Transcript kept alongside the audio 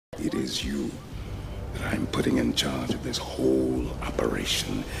It is you that I'm putting in charge of this whole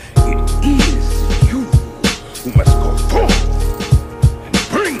operation. It is you who must go forth and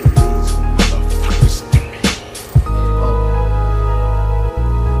bring these motherfuckers to me.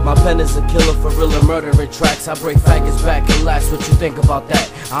 My pen is a killer for real and murdering tracks. I break faggots back and lax. What you think about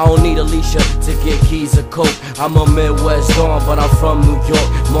that? I don't need Alicia to get keys or coke. I'm a Midwest Dawn, but I'm from New York.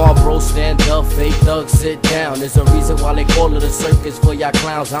 Marlboro, stand up, fake thugs, sit down. There's a reason why they call it a circus for y'all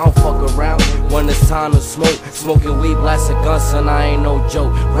clowns. I don't fuck around when it's time to smoke. Smoking weed, blasting guns, son, I ain't no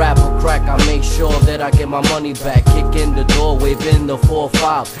joke. Rap or crack, I make sure that I get my money back. Kick in the door, wave in the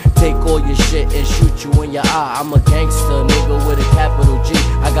 4-5. Take all your shit and shoot you in your eye. I'm a gangster, nigga with a capital G.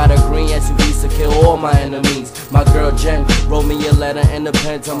 I got a green SUV to kill all my enemies. My girl Jen wrote me a letter in the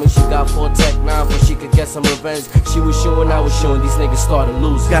pen. Tell me she got 4 Tech 9 but she could get some revenge. She was showing, I was showing. These niggas started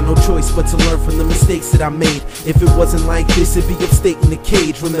losing. Got no choice but to learn from the mistakes that I made. If it wasn't like this, it'd be upstate in the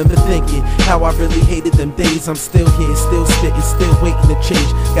cage. Remember thinking how I really hated them days. I'm still here, still spitting, still waiting to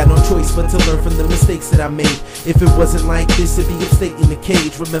change. Got no choice but to learn from the mistakes that I made. If it wasn't like this, it'd be upstate in the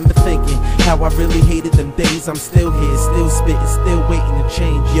cage. Remember thinking how I really hated them days. I'm still here, still spitting, still waiting to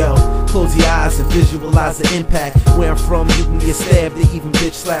change. Yo, close your eyes and visualize the impact. Where I'm from, you can get stabbed or even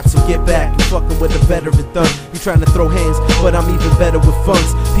bitch slapped. So get back, you fucking with a veteran thug. You trying to throw hands, but I'm even better with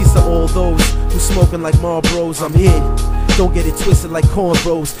funks. Peace to all those who smoking like Marlboros. I'm here, don't get it twisted like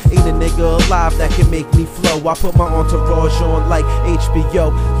cornrows. Ain't a nigga alive that can make me flow. I put my entourage on like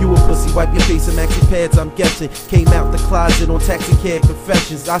HBO. You a pussy, wipe your face in maxi pads, I'm guessing. Came out the closet on taxi cab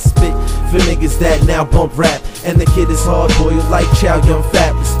confessions. I spit for niggas that now bump rap. And the kid is hard boiled like Chow Yun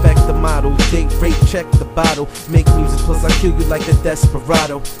Fat. Respect the model, date, rape, check the bottle. Make music plus I kill you like a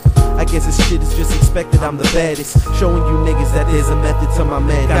desperado. I guess this shit is just expected, I'm the baddest. Showing you niggas that there's a method to my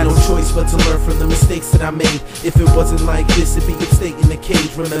madness. Got no choice but to learn from the mistakes that I made. If it wasn't like this, it'd be upstate in the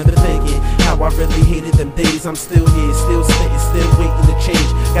cage. Remember thinking how I really hated them days. I'm still here, still spitting, still waiting to change.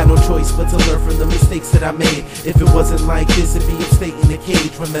 Got no choice but to learn from the mistakes that I made. If it wasn't like this, it'd be upstate in the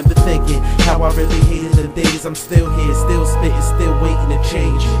cage. Remember thinking how I really hated them days. I'm still here, still spitting, still waiting to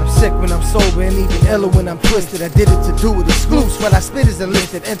change. I'm sick when I'm sober and even iller when I'm twisted. I did it to do it exclusive. What I spit is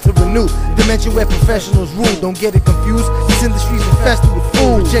enlisted, enter a new dimension where professionals rule. Don't get it confused, these industries infested with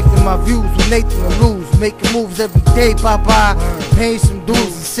fools. Rejecting my views with Nathan to lose. Making moves every day, bye-bye. Paying some dues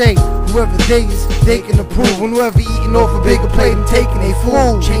and say whoever they is, they can approve. And whoever eating off a bigger plate and taking a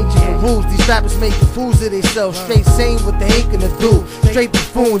food. Changing the rules, these rappers making fools of themselves. Straight saying what they ain't gonna do. Straight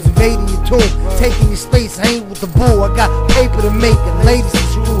buffoons invading your tomb, taking your space. I ain't with the bull. I got paper to make and ladies to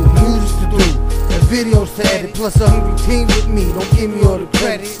screw, music to do, and videos to edit. Plus a hungry team with me. Don't give me all the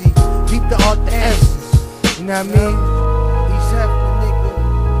credit. See, keep the art, the essence. You know what I mean?